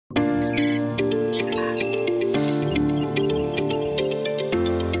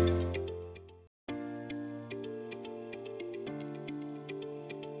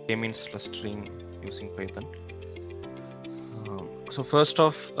K-means clustering using Python. So first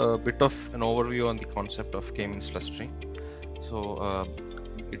off, a bit of an overview on the concept of K-means clustering. So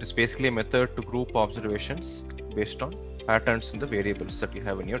it is basically a method to group observations based on patterns in the variables that you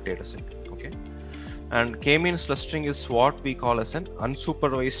have in your dataset. Okay, and K-means clustering is what we call as an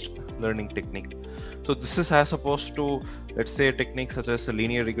unsupervised learning technique. So this is as opposed to, let's say, techniques such as a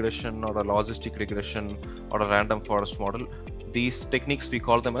linear regression or a logistic regression or a random forest model. These techniques, we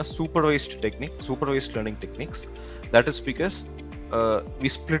call them as supervised learning techniques. That is because we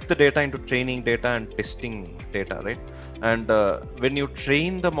split the data into training data and testing data, right? And when you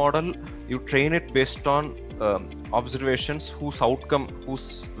train the model, you train it based on observations whose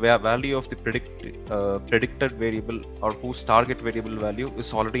value of the predicted variable or whose target variable value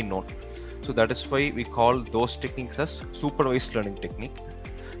is already known. So that is why we call those techniques as supervised learning technique.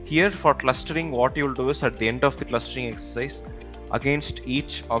 Here for clustering, what you will do is at the end of the clustering exercise, against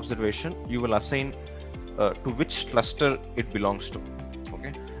each observation, you will assign to which cluster it belongs to.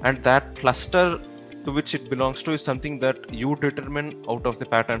 Okay, and that cluster to which it belongs to is something that you determine out of the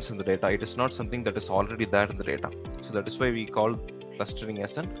patterns in the data. It is not something that is already there in the data. So that is why we call clustering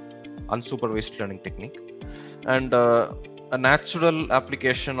as an unsupervised learning technique. And a natural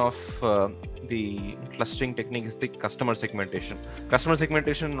application of the clustering technique is the customer segmentation. Customer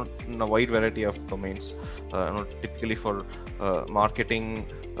segmentation in a wide variety of domains, typically for marketing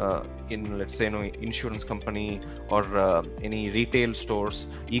in, let's say, insurance company or any retail stores,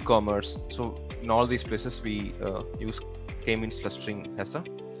 e-commerce. So in all these places, we use K-means clustering as a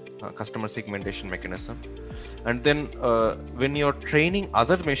customer segmentation mechanism. And then when you're training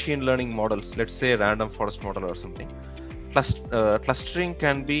other machine learning models, let's say a random forest model or something, clustering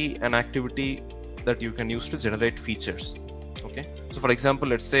can be an activity that you can use to generate features. Okay, so for example,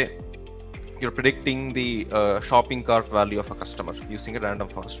 let's say you're predicting the shopping cart value of a customer using a random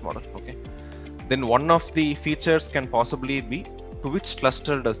forest model. Okay, then one of the features can possibly be to which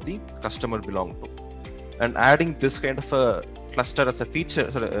cluster does the customer belong to, and adding this kind of a cluster as a feature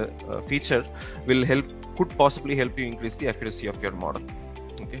could possibly help you increase the accuracy of your model.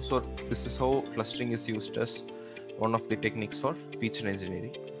 Okay, so this is how clustering is used as one of the techniques for feature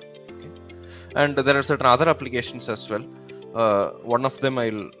engineering. Okay, and there are certain other applications as well. One of them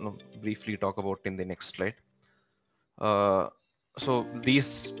I'll briefly talk about in the next slide. So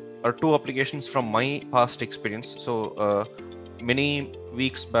these are two applications from my past experience. So many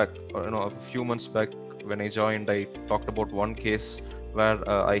weeks back, or a few months back, when I joined, I talked about one case where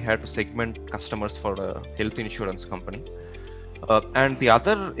I had to segment customers for a health insurance company. And the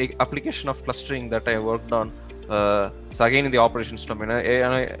other application of clustering that I worked on, so again in the operations domain.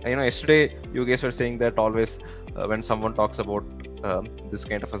 Yesterday you guys were saying that always when someone talks about this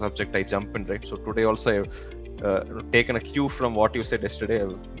kind of a subject, I jump in, right? So today also I've taken a cue from what you said yesterday.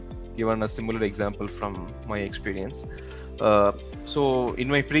 I've given a similar example from my experience. So in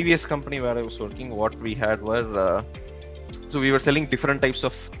my previous company where I was working, what we had were so we were selling different types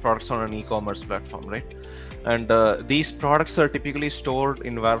of products on an e-commerce platform, right? And these products are typically stored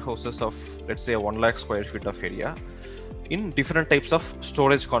in warehouses of, let's say, 1 lakh square feet of area in different types of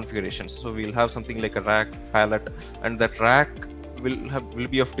storage configurations. So we'll have something like a rack, pallet, and that rack will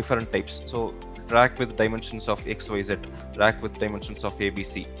be of different types. So rack with dimensions of XYZ, rack with dimensions of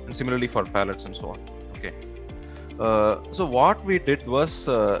ABC, and similarly for pallets and so on. Okay. So what we did was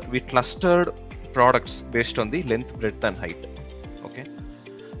we clustered products based on the length, breadth, and height. Okay.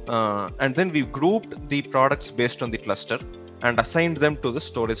 And then we grouped the products based on the cluster and assigned them to the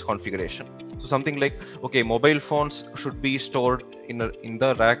storage configuration. So something like, okay, mobile phones should be stored in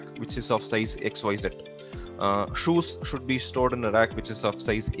the rack which is of size XYZ. Shoes should be stored in a rack which is of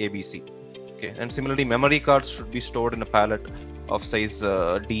size ABC. Okay, and similarly, memory cards should be stored in a pallet of size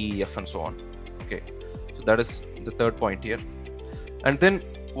DEF and so on. Okay, so that is the third point here. And then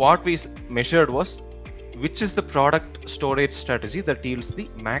what we measured was which is the product storage strategy that yields the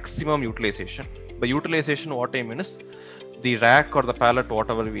maximum utilization. By utilization, what I mean is the rack or the pallet,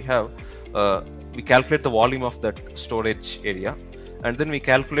 whatever we have, we calculate the volume of that storage area, and then we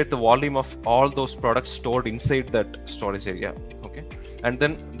calculate the volume of all those products stored inside that storage area. Okay, and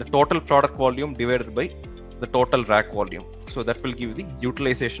then the total product volume divided by the total rack volume. So that will give the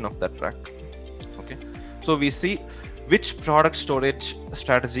utilization of that rack. Okay, so we see which product storage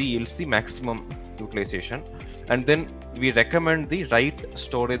strategy yields the maximum utilization, and then we recommend the right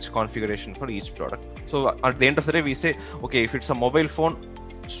storage configuration for each product. So at the end of the day, we say, okay, if it's a mobile phone,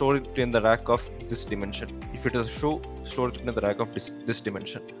 store it in the rack of this dimension. If it is a shoe, store it in the rack of this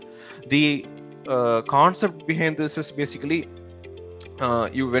dimension. The concept behind this is basically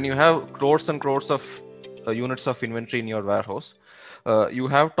when you have crores and crores of units of inventory in your warehouse, you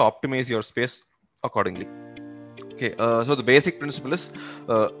have to optimize your space accordingly. Okay, so the basic principle is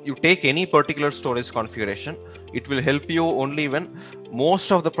you take any particular storage configuration. It will help you only when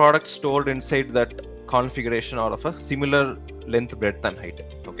most of the products stored inside that configuration are of a similar length, breadth, and height.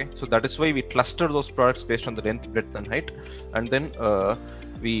 Okay, so that is why we cluster those products based on the length, breadth, and height, and then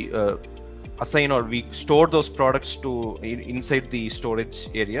we assign or we store those products to inside the storage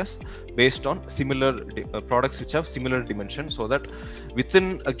areas based on similar products which have similar dimensions, so that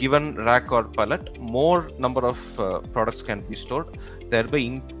within a given rack or pallet more number of products can be stored,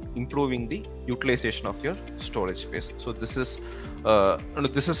 thereby improving the utilization of your storage space. So this is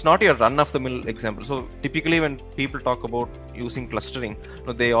not a run-of-the-mill example. So typically when people talk about using clustering,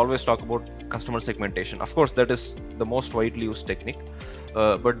 they always talk about customer segmentation. Of course, that is the most widely used technique,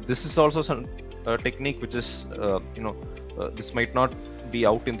 but this is also some technique which is this might not be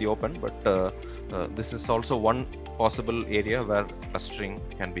out in the open, but this is also one possible area where clustering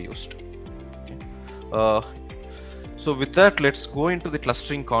can be used. Okay. So with that, let's go into the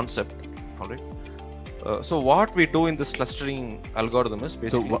clustering concept. All right. So what we do in this clustering algorithm is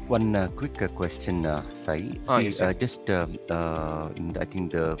basically... So one quick question, Sai. Yes, just I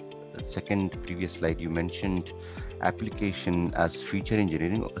think the second previous slide you mentioned application as feature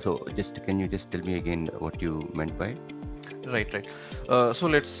engineering. So can you just tell me again what you meant by it? Right. So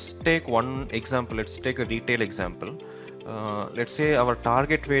let's take one example. Let's take a retail example. Let's say our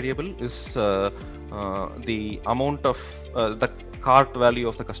target variable is the amount of the cart value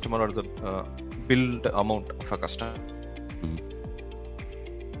of the customer, or the billed amount of a customer.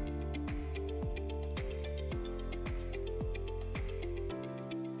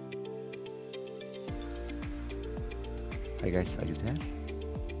 Hi guys, are you there?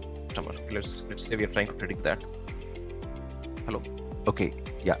 Let's say we are trying to predict that. Hello. Okay.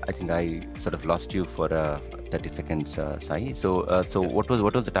 Yeah, I think I sort of lost you for 30 seconds, Sai. So what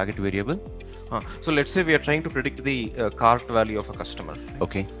was the target variable? So let's say we are trying to predict the cart value of a customer.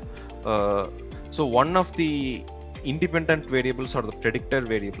 Okay. So one of the independent variables or the predictor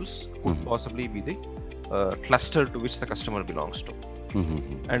variables could possibly be the cluster to which the customer belongs to.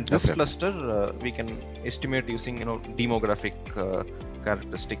 And this cluster we can estimate using demographic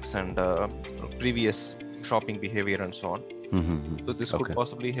characteristics and previous shopping behavior and so on. So this could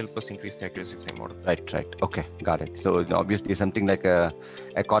possibly help us increase the accuracy of the model. Right. Okay, got it. So obviously something like a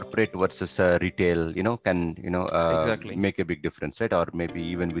corporate versus a retail, can exactly make a big difference, right? Or maybe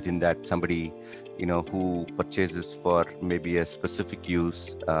even within that, somebody who purchases for maybe a specific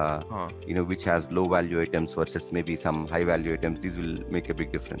use, which has low value items versus maybe some high value items. These will make a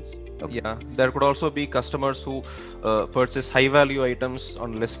big difference. Okay. Yeah, there could also be customers who purchase high value items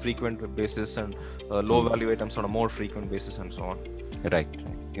on less frequent basis and low value items on a more frequent basis, and so on. Right.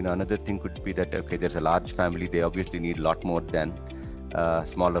 Another thing could be that there's a large family, they obviously need a lot more than a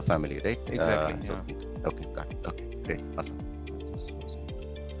smaller family, right? Exactly. Okay, got it. Okay, great, awesome.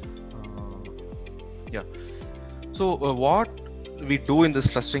 So what we do in this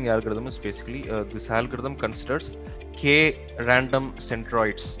clustering algorithm is basically this algorithm considers k random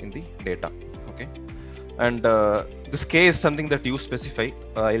centroids in the data. Okay, and this k is something that you specify.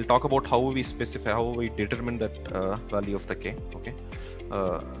 I'll talk about how we determine that value of the k. Okay,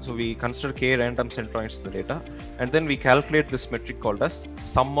 so we consider k random centroids in the data, and then we calculate this metric called as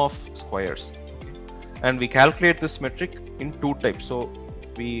sum of squares. Okay, and we calculate this metric in two types. So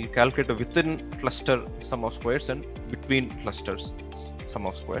we calculate a within cluster sum of squares and between clusters sum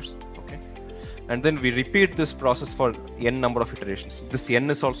of squares. Okay, and then we repeat this process for n number of iterations. This n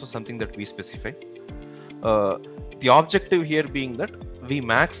is also something that we specify. The objective here being that we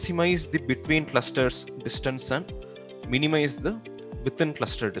maximize the between clusters distance and minimize the within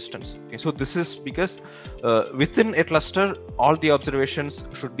cluster distance. Okay, so this is because within a cluster, all the observations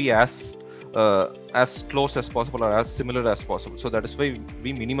should be as close as possible or as similar as possible. So that is why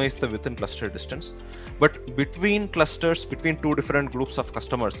we minimize the within cluster distance. But between clusters, between two different groups of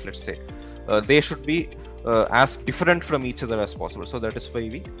customers, let's say, they should be as different from each other as possible. So that is why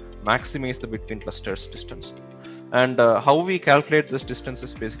we maximize the between clusters distance. And how we calculate this distance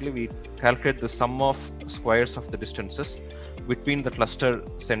is basically we calculate the sum of squares of the distances between the cluster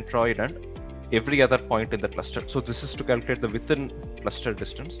centroid and every other point in the cluster. So this is to calculate the within cluster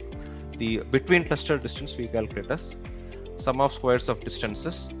distance. The between cluster distance we calculate as sum of squares of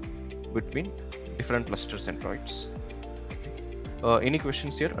distances between different cluster centroids. Okay. Any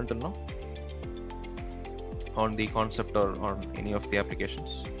questions here until now on the concept or on any of the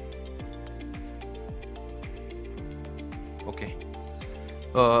applications? Okay.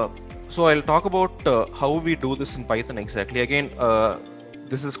 So I'll talk about how we do this in Python exactly. Again,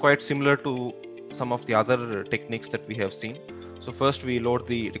 this is quite similar to some of the other techniques that we have seen. So first we load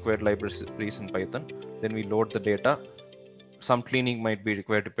the required libraries in Python, then we load the data. Some cleaning might be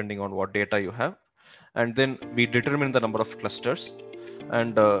required depending on what data you have, and then we determine the number of clusters.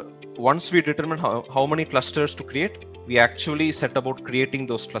 And once we determine how many clusters to create, we actually set about creating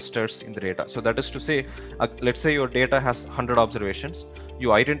those clusters in the data. So that is to say, let's say your data has 100 observations.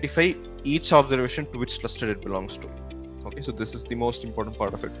 You identify each observation to which cluster it belongs to. Okay, so this is the most important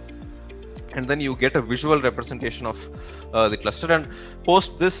part of it. And then you get a visual representation of the cluster, and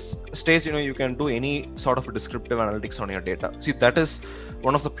post this stage, you can do any sort of descriptive analytics on your data. See, that is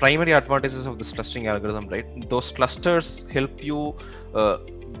one of the primary advantages of this clustering algorithm, right? Those clusters help you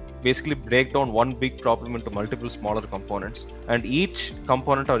basically break down one big problem into multiple smaller components, and each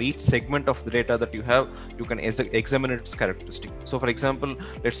component or each segment of the data that you have, you can examine its characteristic. So for example,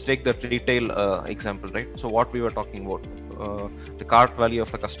 let's take the retail example, right? So what we were talking about, the cart value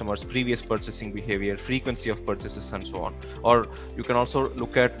of the customers, previous purchasing behavior, frequency of purchases, and so on. Or you can also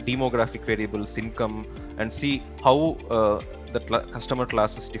look at demographic variables, income, and see how the customer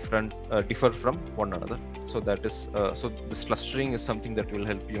classes differ from one another. So that is so this clustering is something that will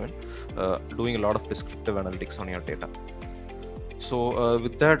help you in doing a lot of descriptive analytics on your data. So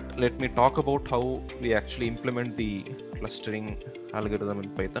with that, let me talk about how we actually implement the clustering algorithm in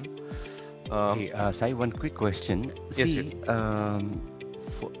Python. Sai, one quick question. Yes.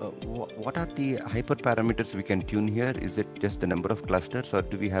 What are the hyperparameters we can tune here? Is it just the number of clusters, or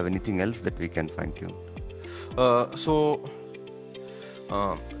do we have anything else that we can fine tune?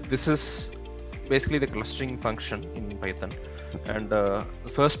 This is basically the clustering function in Python. And the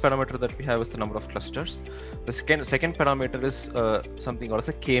first parameter that we have is the number of clusters. The second parameter is something called as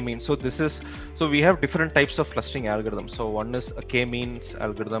a k-means. So we have different types of clustering algorithms. So one is a k-means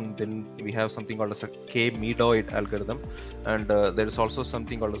algorithm, then we have something called as a k-medoid algorithm, and there is also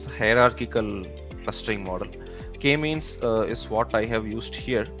something called as a hierarchical clustering model. K-means is what I have used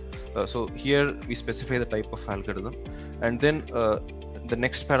here. So here we specify the type of algorithm, and then the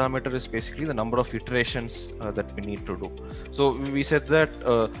next parameter is basically the number of iterations that we need to do. So we said that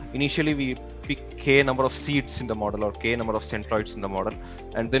initially we pick k number of seeds in the model or k number of centroids in the model,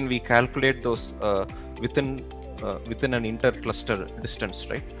 and then we calculate those within an inter-cluster distance,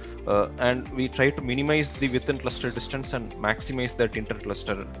 right? And we try to minimize the within cluster distance and maximize that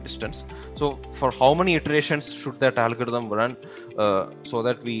inter-cluster distance. So for how many iterations should that algorithm run so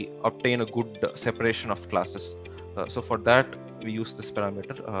that we obtain a good separation of classes? So for that, we use this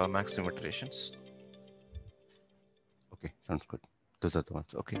parameter, maximum iterations. Okay, sounds good. Those are the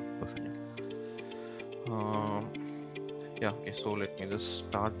ones. Okay, perfect. Yeah, okay, so let me just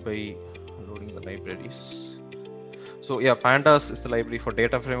start by loading the libraries. So yeah, pandas is the library for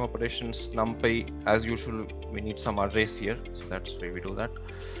data frame operations. NumPy, as usual, we need some arrays here, so that's why we do that.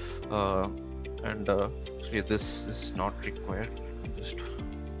 And actually this is not required. Just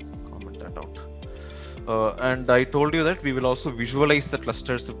comment that out. And I told you that we will also visualize the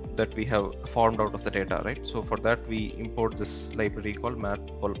clusters that we have formed out of the data, right? So for that, we import this library called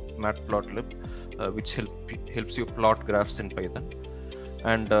matplotlib, which helps you plot graphs in Python.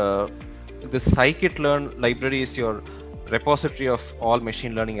 And the scikit-learn library is your repository of all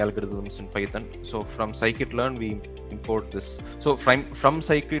machine learning algorithms in Python. So from scikit-learn, we import this. So from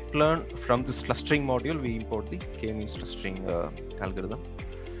scikit-learn, from this clustering module, we import the k-means clustering algorithm.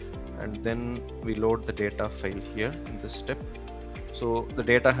 And then we load the data file here in this step. So the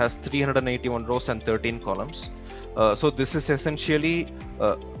data has 381 rows and 13 columns. So this is essentially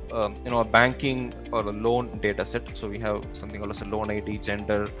a banking or a loan data set. So we have something called as a loan ID,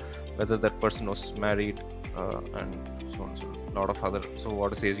 gender, whether that person was married, and so on. So a lot of other. So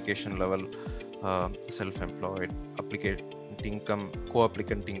what is the education level, self-employed, applicant income,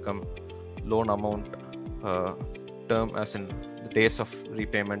 co-applicant income, loan amount, term as in the days of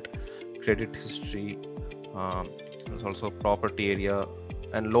repayment, credit history, there's also property area,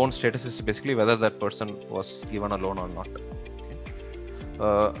 and loan status is basically whether that person was given a loan or not.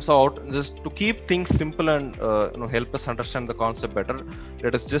 So just to keep things simple and help us understand the concept better,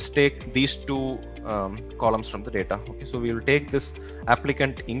 let us just take these two columns from the data. Okay, so we will take this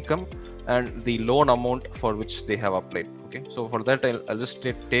applicant income and the loan amount for which they have applied. Okay, so for that I'll just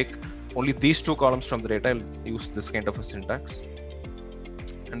take only these two columns from the data. I'll use this kind of a syntax.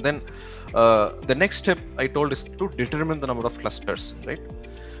 And then the next step I told is to determine the number of clusters, right?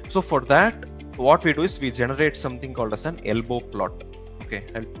 So for that, what we do is we generate something called as an elbow plot. Okay,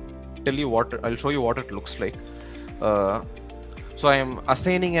 I'll show you what it looks like. So I am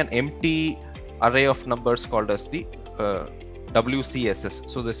assigning an empty array of numbers called as the WCSS.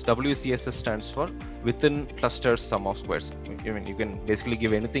 So this WCSS stands for within cluster sum of squares. I mean, you can basically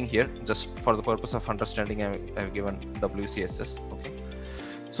give anything here, just for the purpose of understanding I've given WCSS. Okay,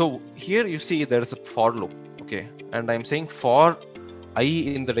 so here you see there is a for loop. Okay, and I'm saying for I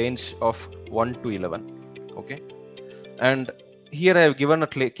in the range of 1 to 11. Okay, and here I have given a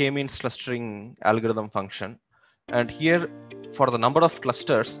k-means clustering algorithm function, and here for the number of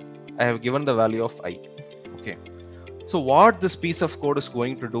clusters I have given the value of I. Okay, so what this piece of code is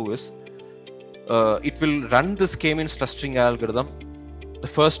going to do is it will run this k-means clustering algorithm. The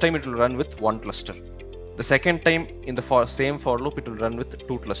first time it will run with 1 cluster. The second time in the same for loop it will run with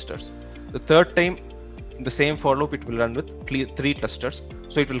 2 clusters. The third time in the same for loop it will run with 3 clusters.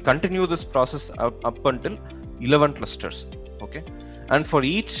 So it will continue this process up until 11 clusters. Okay, and for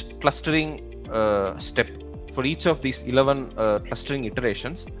each clustering step, for each of these 11 clustering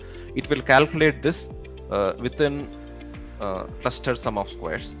iterations, it will calculate this within cluster sum of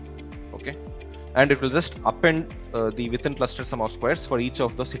squares. Okay, and it will just append the within cluster sum of squares for each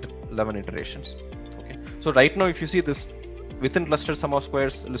of those 11 iterations. Okay, so right now if you see this within cluster sum of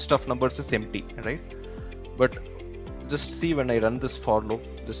squares list of numbers is empty, right? But just see when I run this for loop,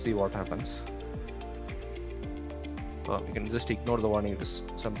 just see what happens. You can just ignore the warning. It is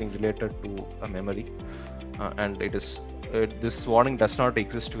something related to a memory, and it is this warning does not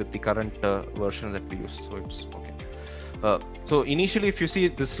exist with the current version that we use. So it's okay. So initially, if you see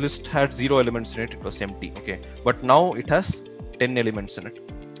this list had 0 elements in it, it was empty. Okay, but now it has 10 elements in it.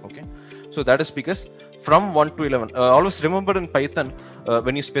 Okay, so that is because from 1 to 11. Always remember in Python,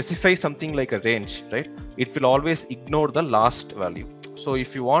 when you specify something like a range, right? It will always ignore the last value. So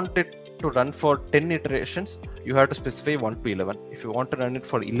if you want it to run for 10 iterations, you have to specify 1 to 11. If you want to run it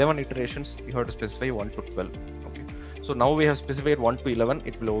for 11 iterations, you have to specify 1 to 12. Okay, so now we have specified 1 to 11.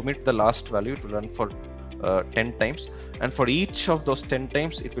 It will omit the last value. It will run for 10 times, and for each of those 10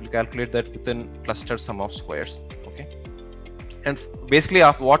 times it will calculate that within cluster sum of squares. Okay, and basically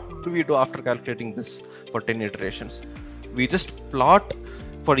what do we do after calculating this for 10 iterations? We just plot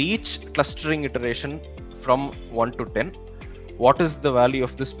for each clustering iteration from 1 to 10 what is the value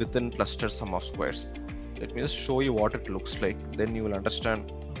of this within cluster sum of squares. Let me just show you what it looks like, then you will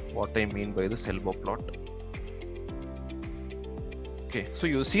understand what I mean by this elbow plot. Okay, so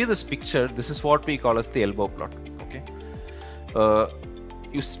you see this picture, this is what we call as the elbow plot. Okay,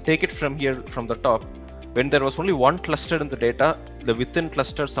 you take it from here, from the top. When there was only 1 cluster in the data, the within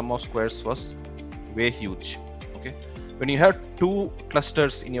cluster sum of squares was way huge. Okay, when you have 2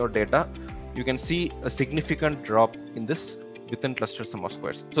 clusters in your data, you can see a significant drop in this within cluster sum of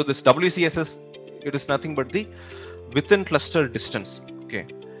squares. So this WCSS, it is nothing but the within cluster distance. Okay,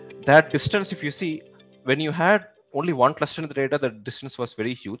 that distance, if you see, when you had only 1 cluster in the data, the distance was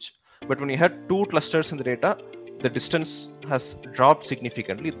very huge. But when you had 2 clusters in the data, the distance has dropped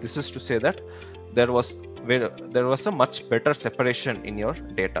significantly. This is to say that there was a much better separation in your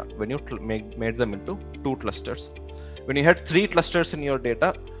data when you made them into 2 clusters. When you had 3 clusters in your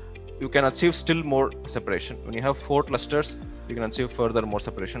data, you can achieve still more separation. When you have 4 clusters, you can achieve further more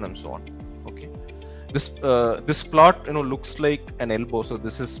separation, and so on. Okay, this plot looks like an elbow. So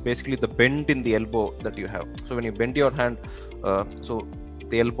this is basically the bend in the elbow that you have. So when you bend your hand, so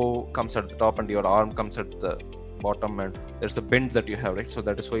the elbow comes at the top and your arm comes at the bottom, and there's a bend that you have, right? So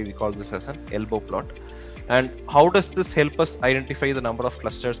that is why we call this as an elbow plot. And how does this help us identify the number of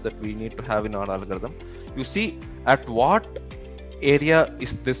clusters that we need to have in our algorithm? You see at what area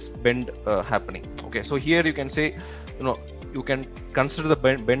is this bend happening. Okay, so here you can say, you can consider the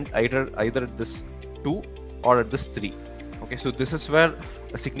bend either at this 2 or at this 3. Okay, so this is where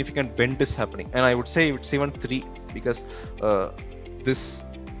a significant bend is happening, and I would say it's even 3 because this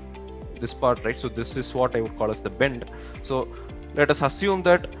part, right? So this is what I would call as the bend. So let us assume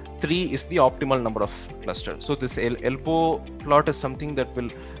that 3 is the optimal number of clusters. So this elbow plot is something that will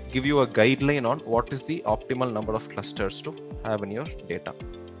give you a guideline on what is the optimal number of clusters to have in your data.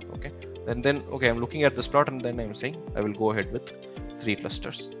 Okay, and then I'm looking at this plot, and then I'm saying I will go ahead with 3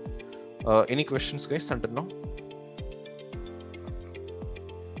 clusters. Any questions, guys, until now?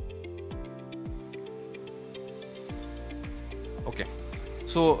 Okay,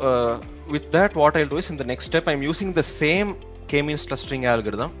 so with that, what I'll do is in the next step, I'm using the same k-means clustering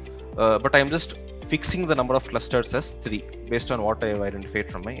algorithm, but I'm just fixing the number of clusters as 3 based on what I have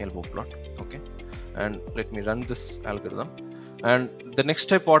identified from my elbow plot. Okay, and let me run this algorithm. And the next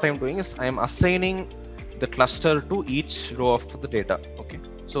step, what I'm doing is I'm assigning the cluster to each row of the data. Okay,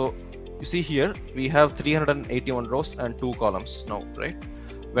 so you see here we have 381 rows and 2 columns now, right?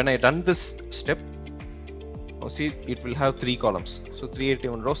 When I run this step, see, it will have 3 columns. So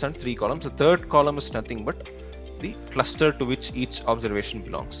 381 rows and 3 columns. The third column is nothing but the cluster to which each observation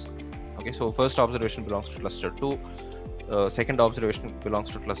belongs. Okay, so first observation belongs to cluster 2, second observation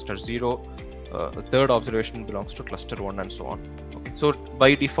belongs to cluster 0, third observation belongs to cluster 1, and so on. Okay, so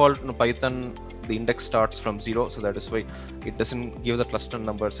by default, Python, the index starts from 0, so that is why it doesn't give the cluster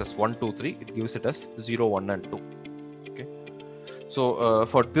numbers as 1, 2, 3, it gives it as 0, 1, and 2. Okay, so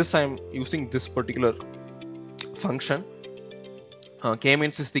for this I'm using this particular function.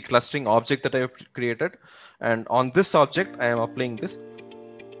 K-means is the clustering object that I have created, and on this object I am applying this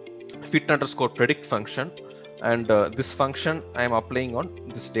fit_predict function, and this function I am applying on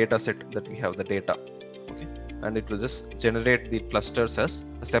this data set that we have, the data. Okay, and it will just generate the clusters as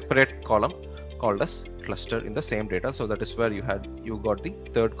a separate column called as cluster in the same data. So that is where you got the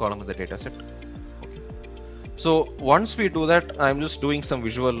third column of the data set. Okay, so once we do that, I'm just doing some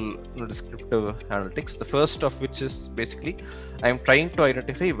visual descriptive analytics, the first of which is basically I'm trying to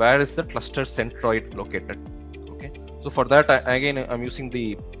identify where is the cluster centroid located. Okay, so for that I'm using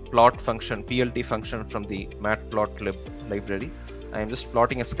the plot function, PLT function from the matplotlib library. I am just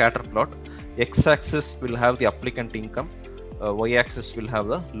plotting a scatter plot. X-axis will have the applicant income, Y-axis will have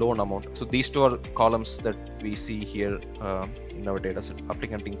the loan amount. So these two are columns that we see here in our data set,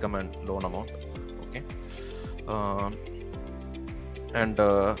 applicant income and loan amount. Okay, and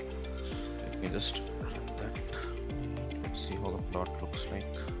let me just run that. Let's see how the plot looks like.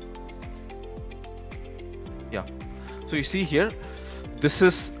 Yeah, so you see here, this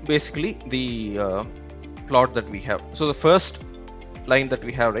is basically the plot that we have. So the first line that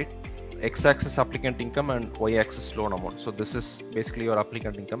we have, right, X-axis applicant income and Y-axis loan amount. So this is basically your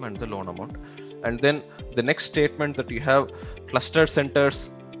applicant income and the loan amount. And then the next statement that you have, cluster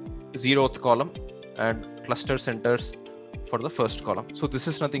centers 0th column and cluster centers for the first column. So this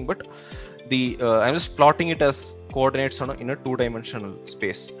is nothing but the I'm just plotting it as coordinates in a 2-dimensional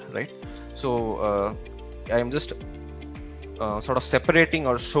space, right? So I'm just sort of separating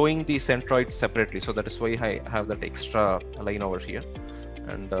or showing the centroids separately. So that is why I have that extra line over here.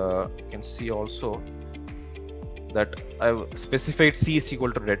 And you can see also that I've specified C is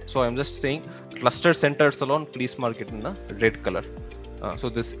equal to red. So I'm just saying cluster centers alone, please mark it in a red color. So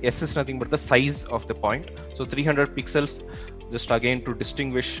this S is nothing but the size of the point. So 300 pixels, just again to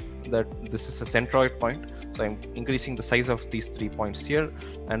distinguish that this is a centroid point. So I'm increasing the size of these 3 points here,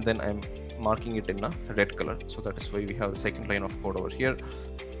 and then I'm marking it in a red color. So that is why we have the second line of code over here.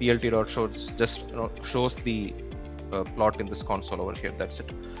 plt.show just shows the plot in this console over here. That's it.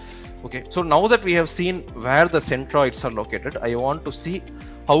 Okay, so now that we have seen where the centroids are located, I want to see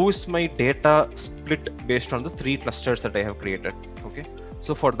how is my data split based on the 3 clusters that I have created. Okay,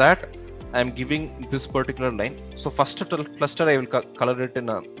 so for that I'm giving this particular line. So first cluster I will color it in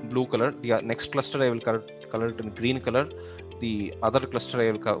a blue color, the next cluster I will color it in green color, the other cluster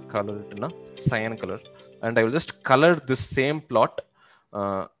I will color it in a cyan color, and I will just color this same plot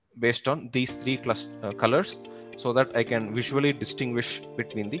based on these 3 colors, so that I can visually distinguish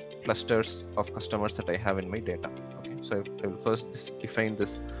between the clusters of customers that I have in my data. Okay, so I will first define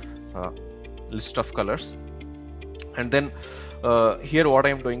this list of colors, and then here what I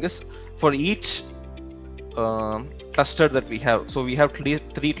am doing is for each cluster that we have, so we have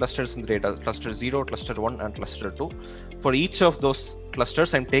 3 clusters in the data, cluster 0, cluster 1, and cluster 2. For each of those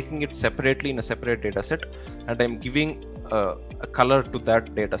clusters, I'm taking it separately in a separate data set, and I'm giving a color to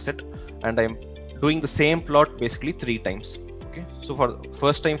that data set, and I'm doing the same plot basically 3 times. Okay, so for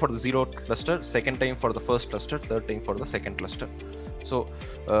first time for the 0 cluster, second time for the first cluster, third time for the second cluster. So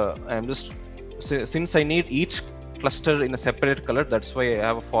I'm just, since I need each cluster in a separate color, that's why I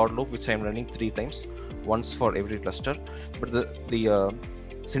have a for loop which I'm running 3 times, once for every cluster. But the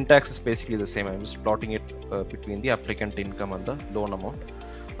syntax is basically the same. I'm just plotting it between the applicant income and the loan amount.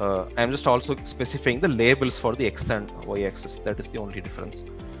 I'm just also specifying the labels for the X and Y axis. That is the only difference.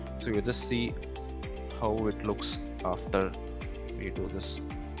 So you just see how it looks after we do this.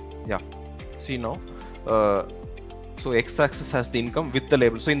 Yeah, see now, so X-axis has the income with the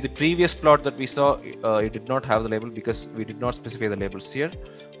label. So in the previous plot that we saw, it did not have the label because we did not specify the labels here.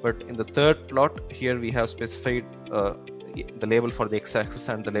 But in the third plot here, we have specified the label for the X-axis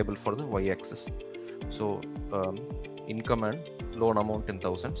and the label for the Y-axis. So income and loan amount in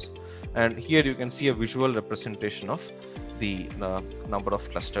thousands. And here you can see a visual representation of the number of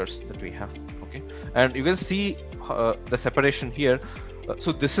clusters that we have. Okay, and you can see the separation here.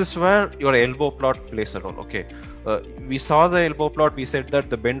 So this is where your elbow plot plays a role. Okay, we saw the elbow plot. We said that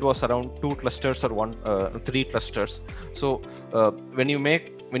the bend was around 2 clusters or 3 clusters. So when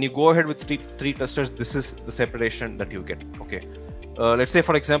you go ahead with three clusters, this is the separation that you get. Okay, let's say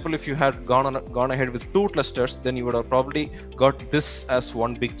for example, if you had gone ahead with 2 clusters, then you would have probably got this as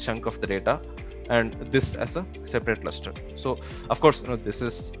one big chunk of the data, and this as a separate cluster. So of course, this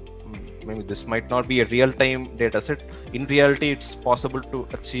is maybe this might not be a real-time data set. In reality, it's possible to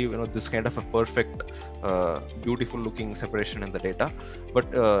achieve this kind of a perfect, beautiful looking separation in the data. But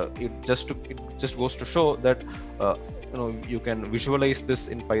it just goes to show that you can visualize this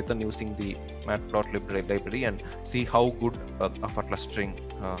in Python using the matplotlib library and see how good of a clustering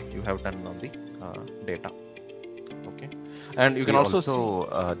you have done on the data. Okay, and you can also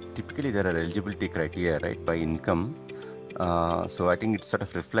see, typically there are eligibility criteria, right, by income. So I think it's sort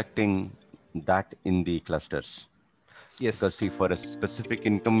of reflecting that in the clusters. Yes. Because see, for a specific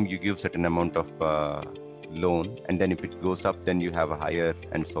income, you give certain amount of loan, and then if it goes up, then you have a higher,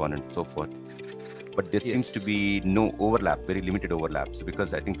 and so on and so forth. But there seems to be no overlap, very limited overlaps,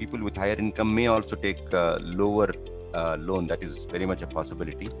 because I think people with higher income may also take lower loan. That is very much a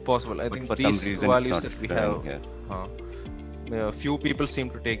possibility. Possible. I but think for these some reason values it's not that we have, few people seem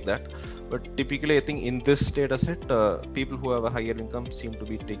to take that. But typically, I think in this data set, people who have a higher income seem to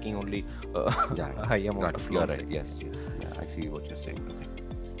be taking only a high amount of loans. Right. Yes. Yeah, I see what you're saying. Okay.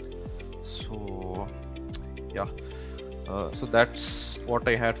 So, yeah. So that's what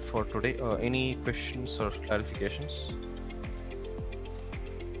I had for today. Any questions or clarifications?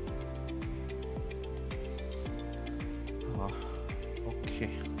 Okay.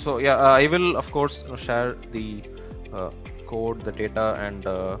 So yeah, I will of course share the code, the data, and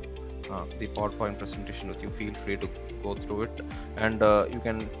the PowerPoint presentation with you. Feel free to go through it, and you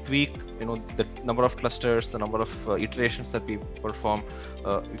can tweak the number of clusters, the number of iterations that we perform.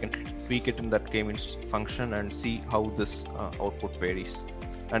 You can tweak it in that k-means function and see how this output varies,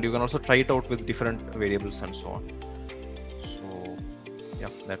 and you can also try it out with different variables and so on. So yeah,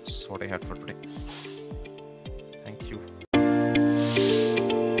 that's what I had for today.